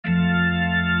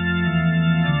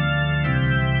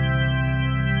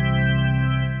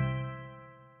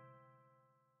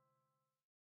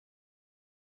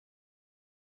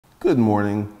Good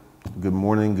morning, good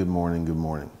morning, good morning, good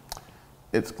morning.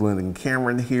 It's Glenn and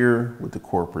Cameron here with the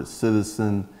Corporate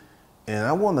Citizen, and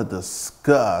I want to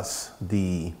discuss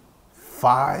the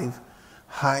 5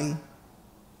 high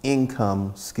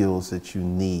income skills that you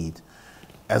need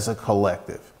as a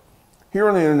collective. Here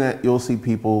on the internet, you'll see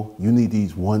people, you need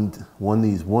this one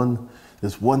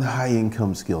high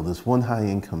income skill, this one high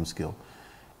income skill.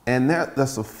 And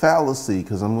that's a fallacy,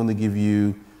 because I'm going to give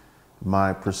you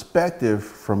my perspective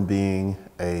from being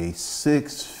a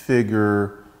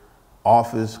 6-figure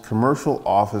commercial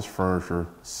office furniture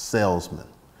salesman.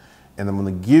 And I'm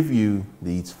going to give you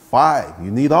these 5. You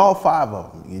need all 5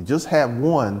 of them. You just have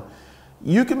one.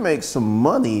 You can make some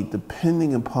money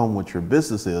depending upon what your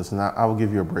business is, and I will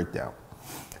give you a breakdown.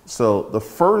 So the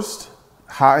first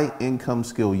high income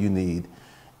skill you need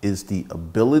is the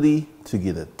ability to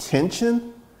get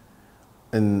attention.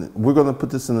 And we're going to put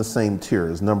this in the same tier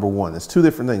as number 1. It's 2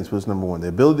 different things, but it's number 1. The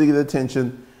ability to get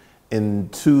attention,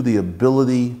 and 2, the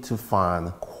ability to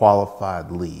find qualified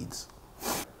leads.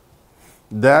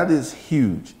 That is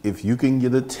huge. If you can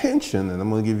get attention, and I'm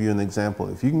going to give you an example.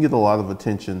 If you can get a lot of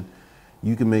attention,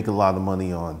 you can make a lot of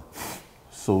money on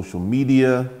social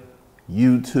media,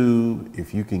 YouTube,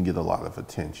 if you can get a lot of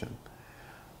attention.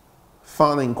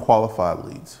 Finding qualified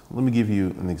leads. Let me give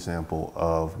you an example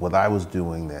of what I was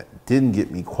doing that didn't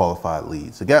get me qualified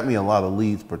leads. It got me a lot of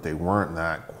leads, but they weren't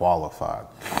not qualified.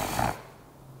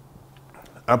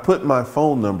 I put my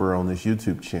phone number on this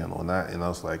YouTube channel, and I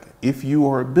was like, if you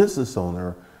are a business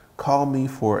owner, call me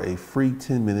for a free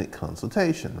 10-minute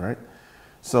consultation, right?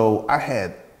 So I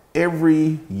had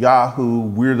every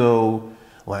Yahoo weirdo,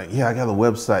 like, yeah, I got a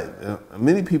website.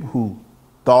 Many people who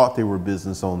thought they were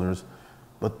business owners,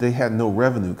 but they had no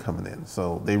revenue coming in.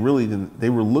 So they really didn't, they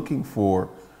were looking for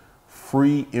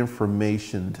free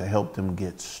information to help them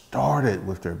get started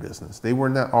with their business. They were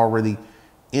not already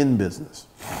in business.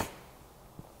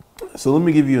 So let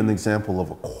me give you an example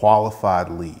of a qualified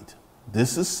lead.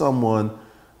 This is someone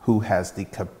who has the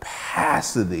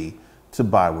capacity to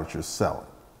buy what you're selling.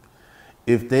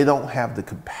 If they don't have the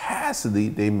capacity,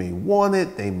 they may want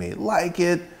it, they may like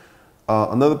it.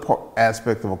 Another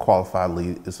aspect of a qualified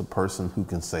lead is a person who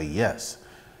can say yes.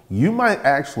 You might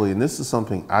actually, and this is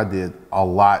something I did a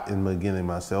lot in the beginning of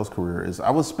my sales career, is I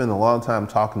would spend a lot of time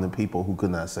talking to people who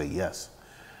could not say yes.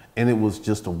 And it was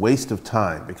just a waste of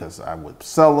time, because I would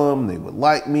sell them, they would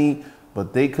like me,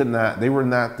 but they were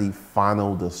not the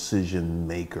final decision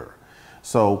maker.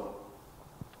 So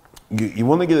you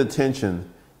want to get attention,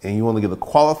 and you want to get a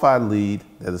qualified lead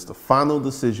that is the final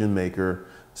decision maker,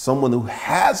 someone who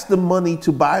has the money to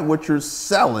buy what you're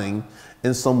selling,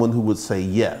 and someone who would say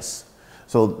yes.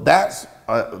 So that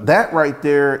right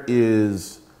there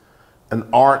is an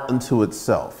art unto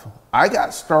itself. I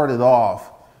got started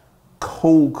off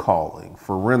cold calling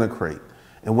for Rent-A-Crate.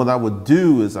 And what I would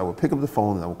do is I would pick up the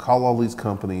phone and I would call all these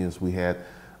companies. We had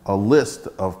a list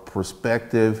of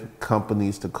prospective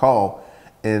companies to call.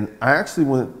 And I actually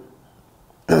went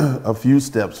a few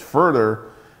steps further,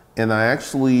 and I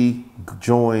actually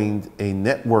joined a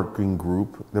networking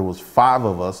group. There was 5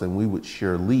 of us, and we would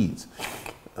share leads.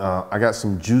 I got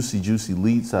some juicy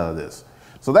leads out of this.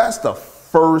 So that's the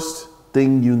first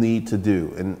thing you need to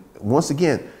do. And once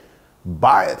again,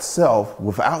 by itself,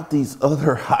 without these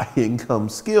other high income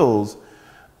skills,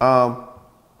 they're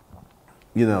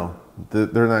not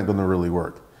going to really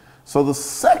work. So the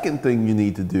second thing you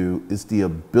need to do is the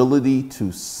ability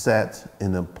to set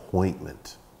an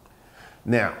appointment.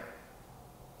 Now,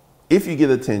 if you get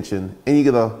attention and you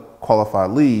get a qualified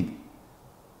lead,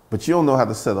 but you don't know how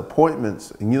to set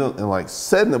appointments, and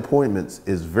setting appointments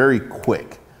is very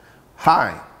quick.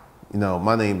 Hi,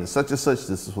 my name is such and such.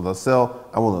 This is what I sell.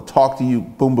 I want to talk to you.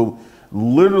 Boom, boom.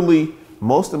 Literally,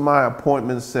 most of my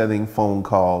appointment setting phone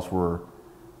calls were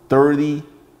 30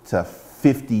 to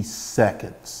 50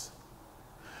 seconds.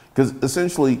 Because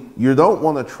essentially, you don't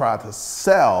want to try to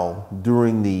sell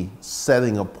during the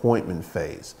setting appointment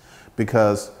phase,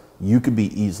 because you could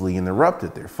be easily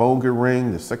interrupted. Their phone could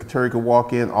ring, the secretary could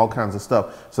walk in, all kinds of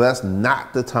stuff. So that's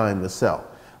not the time to sell.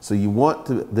 So you want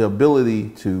the ability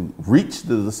to reach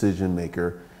the decision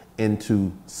maker and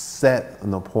to set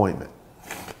an appointment.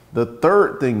 The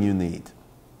third thing you need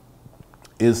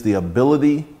is the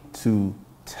ability to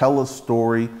tell a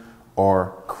story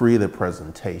or create a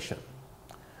presentation.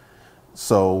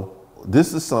 So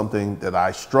this is something that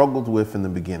I struggled with in the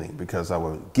beginning, because I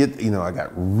would get, I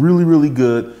got really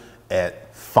good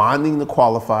at finding the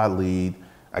qualified lead.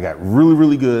 I got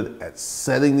really good at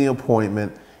setting the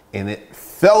appointment, and it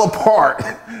fell apart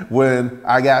when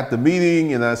I got the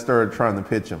meeting and I started trying to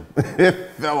pitch them.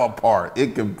 It fell apart.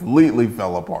 It completely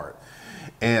fell apart.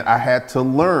 And I had to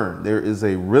learn there is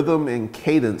a rhythm and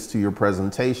cadence to your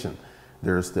presentation.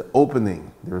 There's the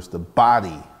opening, there's the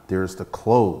body, there's the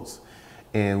close.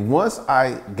 And once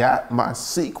I got my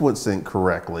sequencing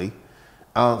correctly,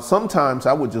 sometimes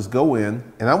I would just go in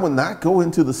and I would not go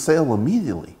into the sale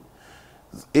immediately.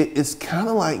 It's kind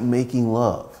of like making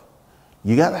love.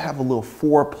 You got to have a little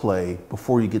foreplay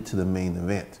before you get to the main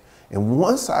event. And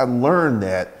once I learned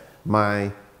that,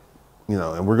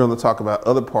 and we're going to talk about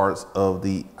other parts of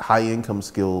the high income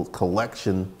skills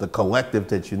collection, the collective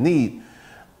that you need,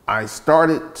 I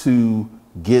started to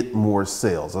get more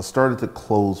sales. I started to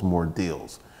close more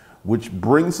deals, which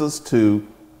brings us to,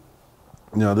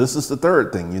 this is the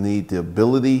third thing. You need the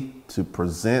ability to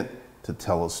present, to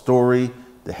tell a story,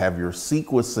 to have your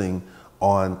sequencing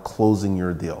on closing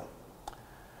your deal.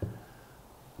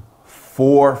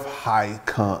 Fourth high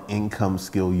income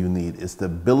skill you need is the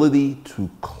ability to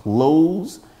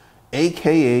close,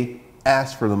 AKA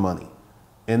ask for the money.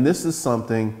 And this is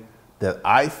something that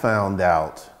I found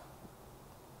out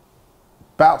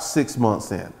about 6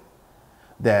 months in,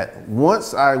 that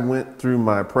once I went through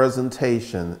my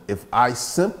presentation, if I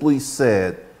simply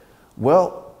said,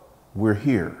 well, we're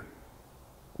here.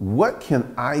 What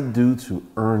can I do to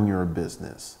earn your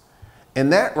business?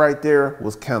 And that right there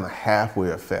was kind of halfway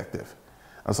effective.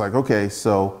 I was like, okay,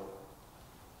 so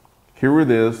here it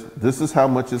is. This is how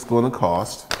much it's going to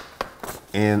cost.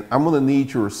 And I'm going to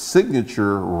need your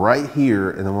signature right here,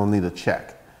 and I'm going to need a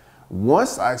check.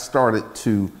 Once I started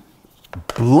to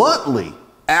bluntly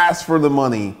ask for the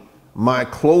money, my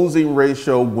closing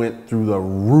ratio went through the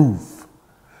roof.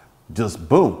 Just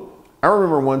boom. I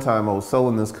remember one time I was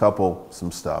selling this couple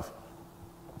some stuff,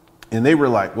 and they were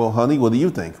like, well, honey, what do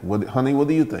you think? Honey, what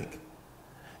do you think?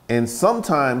 And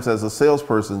sometimes as a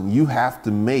salesperson, you have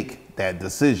to make that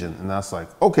decision. And I was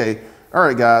like, okay, all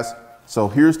right, guys. So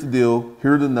here's the deal.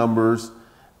 Here are the numbers.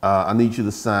 I need you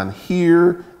to sign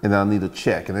here, and I need a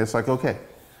check. And it's like, okay.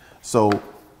 So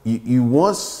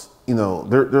there's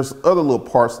other little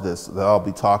parts of this that I'll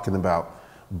be talking about.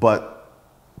 But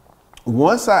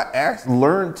once I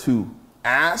learned to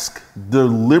ask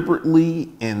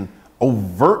deliberately and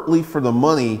overtly for the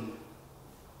money,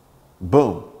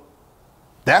 boom.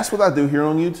 That's what I do here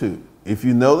on YouTube. If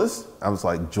you notice, I was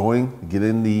like, get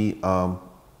in the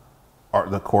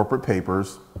corporate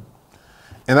papers,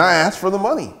 and I ask for the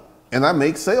money, and I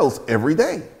make sales every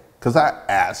day because I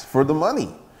ask for the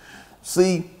money.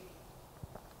 See,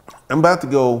 I'm about to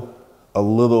go a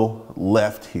little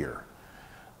left here.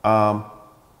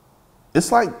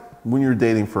 It's like when you're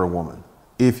dating for a woman.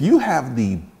 If you have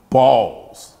the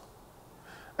balls,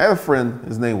 I had a friend,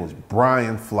 his name was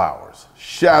Brian Flowers.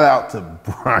 Shout out to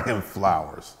Brian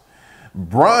Flowers.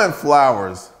 Brian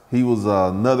Flowers, he was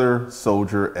another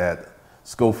soldier at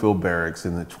Schofield Barracks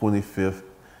in the 25th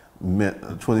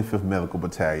Medical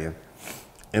Battalion.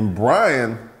 And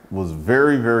Brian was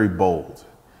very, very bold.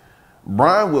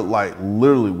 Brian would like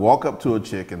literally walk up to a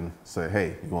chick and say,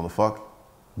 hey, you want to fuck?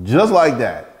 Just like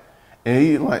that.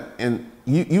 And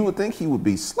you would think he would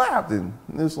be slapped, and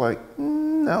it's like,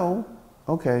 no,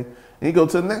 okay. And he'd go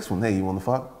to the next one, hey, you want to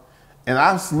fuck? And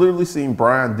I've literally seen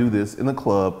Brian do this in a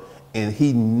club, and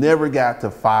he never got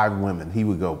to 5 women. He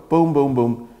would go boom, boom,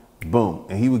 boom, boom,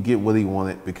 and he would get what he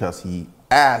wanted because he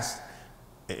asked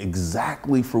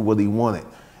exactly for what he wanted.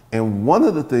 And one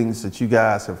of the things that you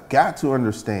guys have got to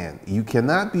understand, you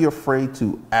cannot be afraid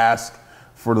to ask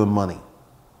for the money.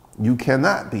 You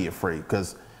cannot be afraid,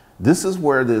 because this is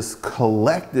where this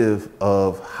collective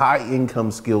of high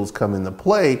income skills come into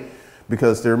play,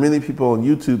 because there are many people on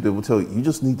YouTube that will tell you, you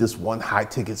just need this one high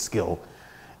ticket skill.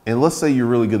 And let's say you're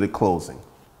really good at closing.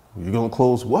 You're going to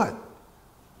close what?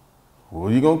 What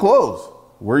are you going to close?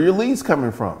 Where are your leads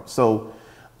coming from? So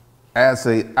as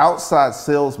an outside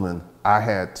salesman, I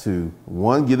had to,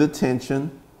 1, get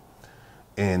attention,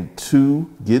 and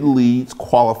 2, get leads,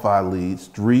 qualified leads,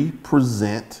 3,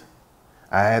 present.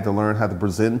 I had to learn how to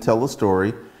present and tell a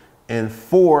story. And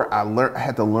 4, I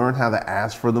had to learn how to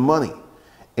ask for the money.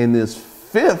 And this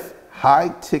 5th high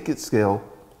ticket skill,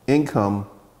 income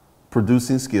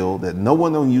producing skill that no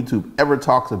one on YouTube ever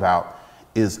talks about,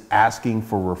 is asking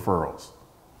for referrals.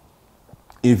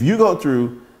 If you go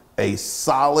through a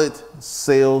solid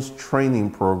sales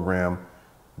training program,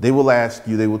 they will ask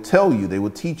you, they will tell you, they will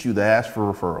teach you to ask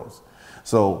for referrals.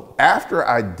 So after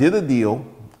I did a deal,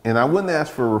 and I wouldn't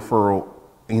ask for a referral,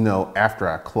 after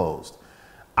I closed,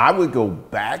 I would go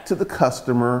back to the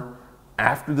customer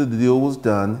after the deal was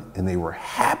done and they were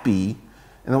happy.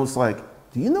 And I was like,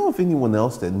 do you know of anyone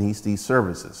else that needs these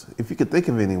services? If you could think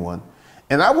of anyone.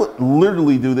 And I would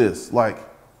literally do this, like,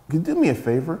 could you do me a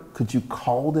favor? Could you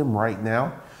call them right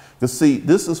now? Because see,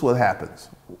 this is what happens.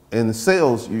 In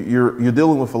sales, you're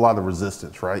dealing with a lot of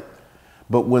resistance, right?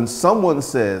 But when someone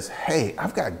says, hey,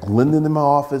 I've got Glendon in my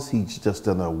office, he's just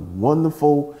done a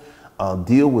wonderful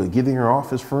deal with getting your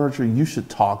office furniture, you should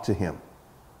talk to him.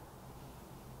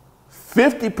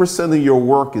 50% of your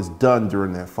work is done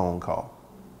during that phone call.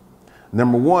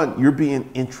 Number one, you're being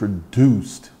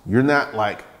introduced. You're not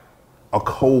like a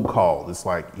cold call. It's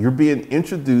like you're being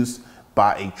introduced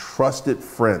by a trusted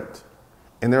friend.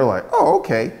 And they're like, oh,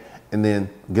 okay. And then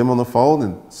get them on the phone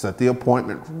and set the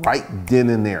appointment right then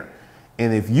and there.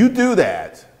 And if you do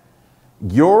that,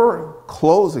 your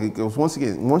closing, because once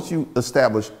again, once you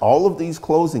establish all of these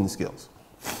closing skills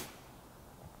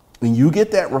and you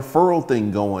get that referral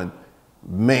thing going,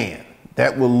 man,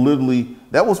 that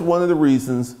was one of the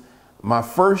reasons my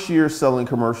first year selling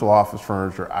commercial office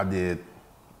furniture, I did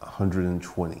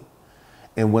 120.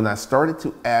 And when I started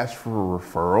to ask for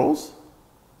referrals,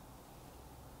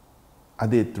 I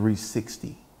did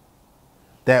 360.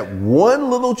 That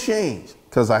one little change,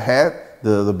 because I had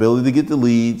the ability to get the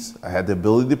leads, I had the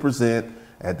ability to present,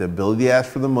 I had the ability to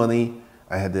ask for the money,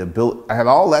 I had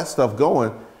all that stuff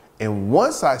going. And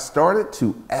once I started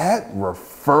to add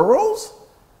referrals,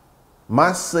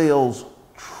 my sales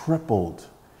tripled.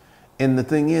 And the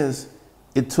thing is,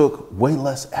 it took way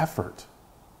less effort.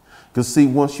 Because see,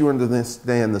 once you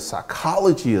understand the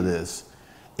psychology of this,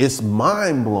 it's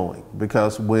mind blowing.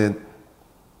 Because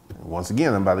once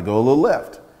again, I'm about to go a little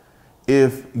left.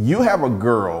 If you have a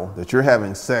girl that you're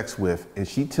having sex with and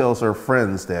she tells her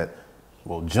friends that,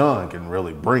 well, John can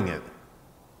really bring it.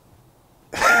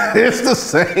 It's the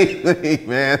same thing,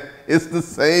 man. It's the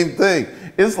same thing.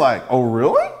 It's like, oh,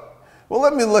 really? Well,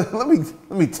 let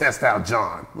me test out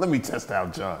John. Let me test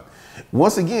out John.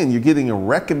 Once again, you're getting a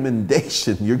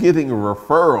recommendation. You're getting a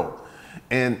referral.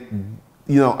 And,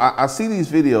 you know, I see these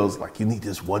videos like you need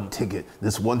this one ticket,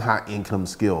 this one high income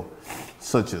skill,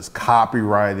 such as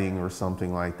copywriting or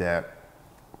something like that.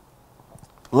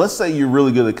 Let's say you're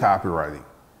really good at copywriting,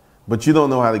 but you don't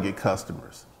know how to get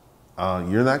customers.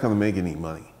 You're not going to make any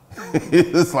money.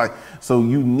 It's like, so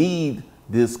you need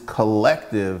this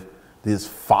collective, this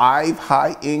 5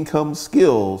 high income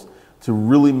skills to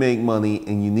really make money,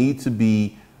 and you need to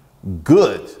be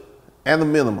good at a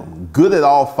minimum, good at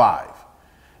all 5.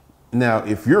 Now,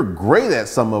 if you're great at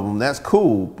some of them, that's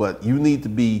cool, but you need to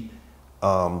be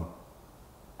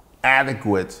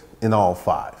adequate in all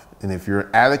 5. And if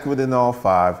you're adequate in all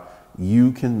 5,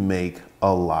 you can make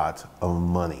a lot of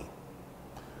money.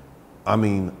 I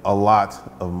mean, a lot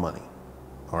of money.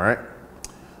 All right.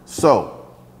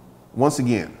 So once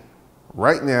again,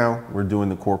 right now we're doing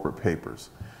the corporate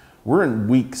papers. We're in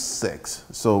week 6.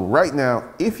 So right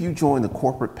now, if you join the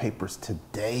corporate papers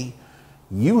today,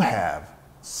 you have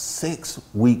 6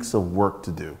 weeks of work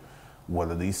to do. What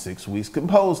are these 6 weeks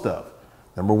composed of?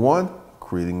 Number 1,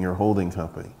 creating your holding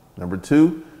company. Number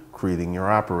 2, creating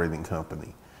your operating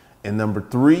company. And number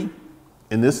 3,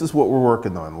 and this is what we're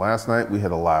working on. Last night we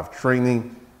had a live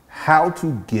training, how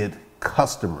to get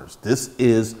customers. This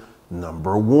is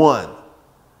number 1.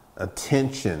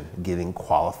 Attention, getting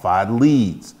qualified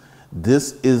leads.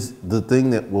 This is the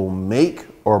thing that will make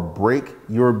or break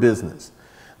your business.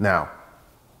 Now,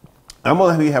 I'm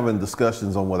going to be having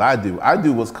discussions on what I do. I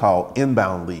do what's called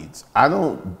inbound leads. I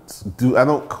don't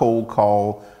cold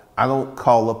call. I don't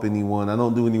call up anyone. I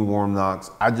don't do any warm knocks.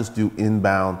 I just do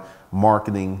inbound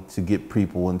marketing to get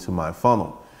people into my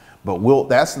funnel. But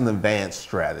that's an advanced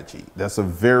strategy. That's a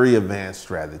very advanced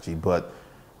strategy. But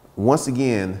once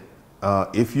again,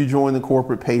 if you join the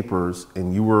corporate papers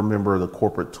and you were a member of the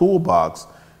corporate toolbox,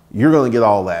 you're going to get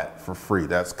all that for free.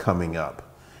 That's coming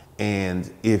up.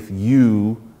 And if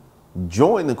you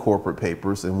join the corporate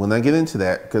papers, and when I get into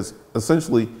that, because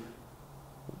essentially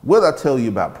what I tell you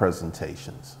about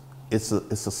presentations, it's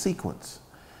a sequence.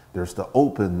 There's the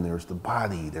open, there's the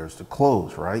body, there's the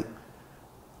close, right?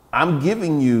 I'm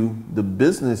giving you the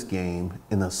business game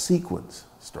in a sequence.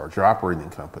 Start your operating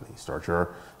company, start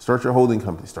your holding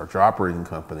company, start your operating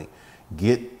company.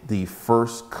 Get the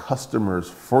first customers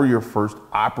for your first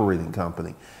operating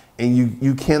company. And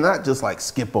you cannot just like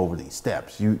skip over these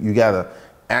steps. You gotta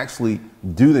actually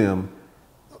do them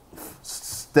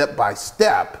step by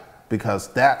step,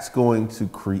 because that's going to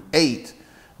create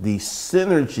the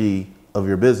synergy of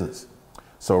your business.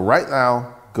 So right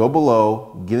now, go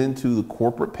below, get into the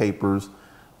corporate papers.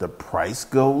 The price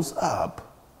goes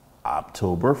up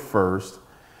October 1st,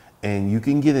 and you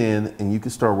can get in and you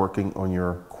can start working on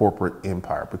your corporate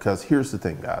empire. Because here's the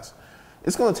thing, guys,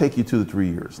 it's going to take you 2 to 3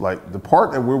 years. Like the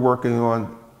part that we're working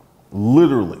on,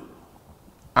 literally,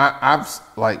 I've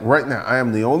like right now, I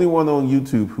am the only one on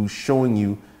YouTube who's showing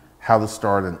you how to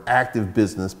start an active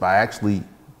business by actually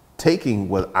taking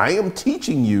what I am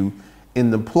teaching you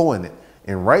and deploying it.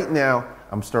 And right now,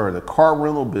 I'm starting a car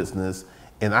rental business,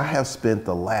 and I have spent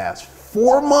the last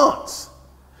 4 months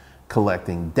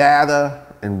collecting data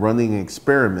and running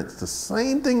experiments. The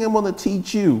same thing I'm going to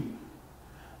teach you,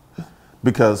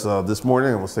 because this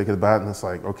morning I was thinking about it, and it's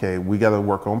like, okay, we got to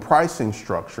work on pricing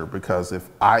structure, because if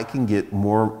I can get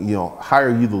more,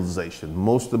 higher utilization,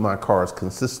 most of my cars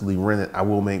consistently rented, I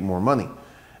will make more money.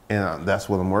 And that's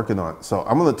what I'm working on. So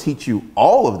I'm going to teach you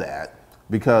all of that,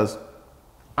 because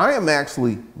I am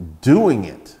actually doing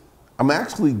it. I'm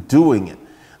actually doing it.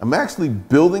 I'm actually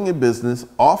building a business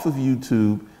off of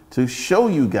YouTube to show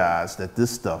you guys that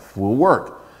this stuff will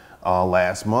work.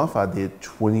 Last month I did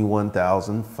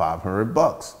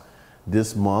 $21,500.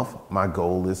 This month my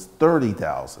goal is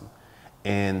 $30,000,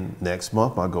 and next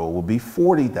month my goal will be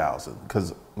 $40,000.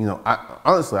 Because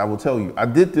honestly, I will tell you, I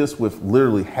did this with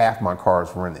literally half my cars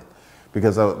rented,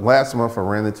 because last month I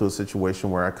ran into a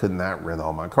situation where I could not rent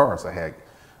all my cars. I had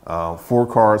 4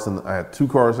 cars, and I had 2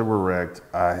 cars that were wrecked.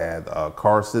 I had a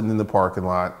car sitting in the parking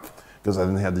lot because I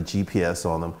didn't have the GPS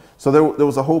on them. So there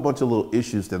was a whole bunch of little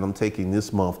issues that I'm taking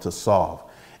this month to solve.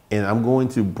 And I'm going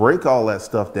to break all that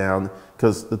stuff down,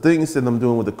 because the things that I'm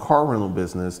doing with the car rental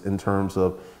business in terms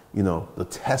of, the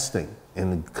testing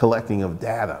and the collecting of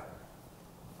data,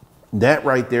 that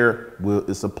right there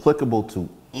is applicable to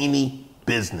any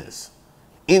business,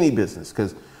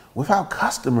 because without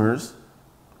customers,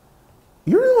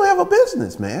 you really don't have a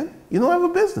business, man. You don't have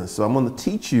a business. So I'm going to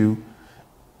teach you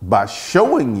by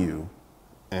showing you,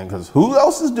 and because who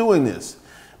else is doing this?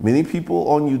 Many people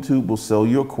on YouTube will sell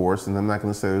you a course, and I'm not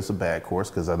going to say it's a bad course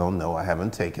because I don't know, I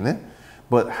haven't taken it.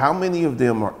 But how many of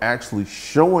them are actually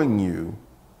showing you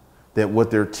that what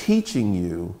they're teaching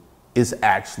you is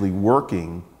actually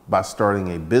working by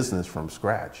starting a business from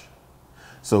scratch?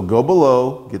 So go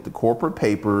below, get the corporate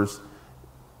papers,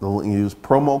 use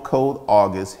promo code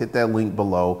August, hit that link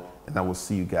below, and I will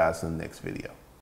see you guys in the next video.